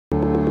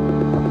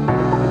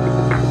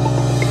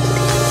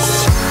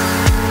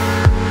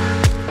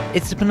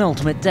It's the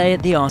penultimate day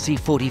at the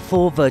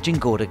RC44 Virgin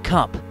Gorda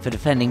Cup. For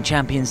defending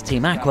champions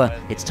Team Aqua,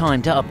 it's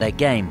time to up their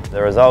game.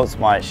 The results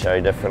might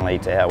show differently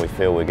to how we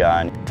feel we're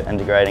going.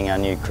 Integrating our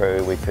new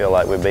crew, we feel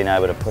like we've been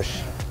able to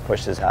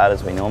push as hard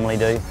as we normally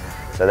do.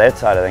 So that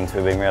side of things,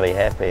 we've been really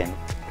happy.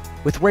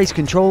 With race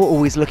control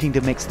always looking to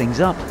mix things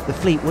up, the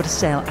fleet were to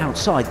sail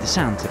outside the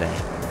Sound today.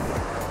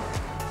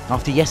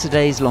 After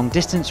yesterday's long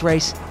distance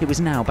race, it was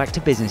now back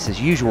to business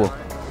as usual.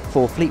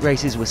 4 fleet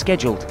races were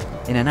scheduled,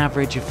 in an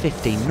average of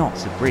 15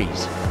 knots of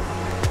breeze.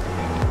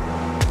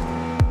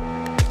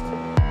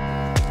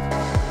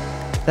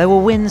 There were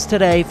wins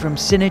today from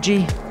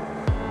Synergy,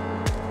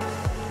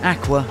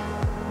 Aqua,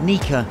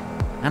 Nika,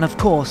 and of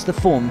course the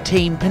formed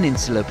team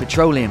Peninsula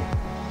Petroleum.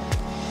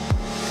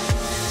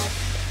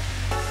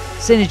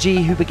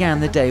 Synergy, who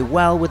began the day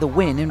well with a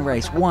win in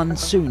race 1,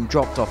 soon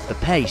dropped off the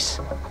pace.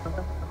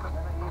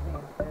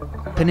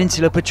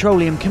 Peninsula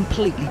Petroleum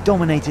completely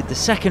dominated the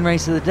second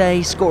race of the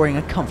day, scoring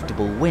a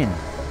comfortable win.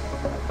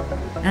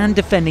 And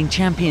defending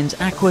champions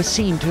Aqua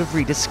seemed to have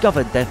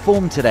rediscovered their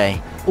form today.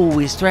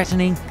 Always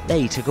threatening,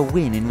 they took a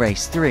win in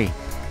race 3.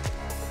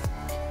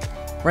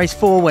 Race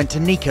 4 went to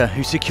Nika,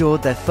 who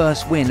secured their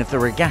first win of the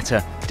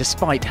regatta,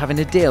 despite having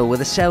to deal with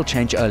a sail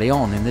change early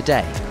on in the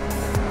day.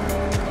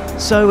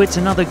 So it's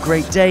another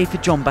great day for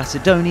John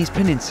Bassadone's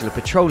Peninsula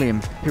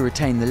Petroleum, who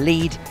retain the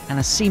lead and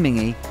are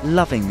seemingly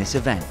loving this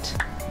event.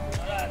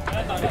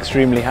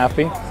 Extremely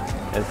happy.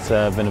 It's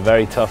been a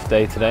very tough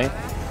day today.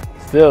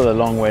 Still a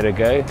long way to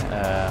go.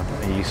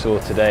 You saw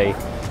today,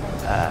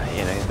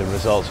 the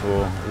results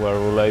were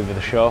all over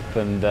the shop,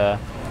 and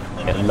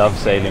I love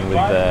sailing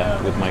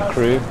with my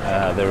crew.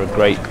 They're a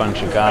great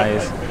bunch of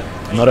guys.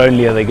 Not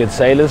only are they good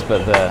sailors,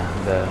 but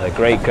they're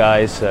great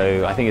guys.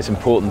 So I think it's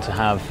important to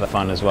have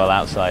fun as well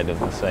outside of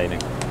the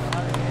sailing.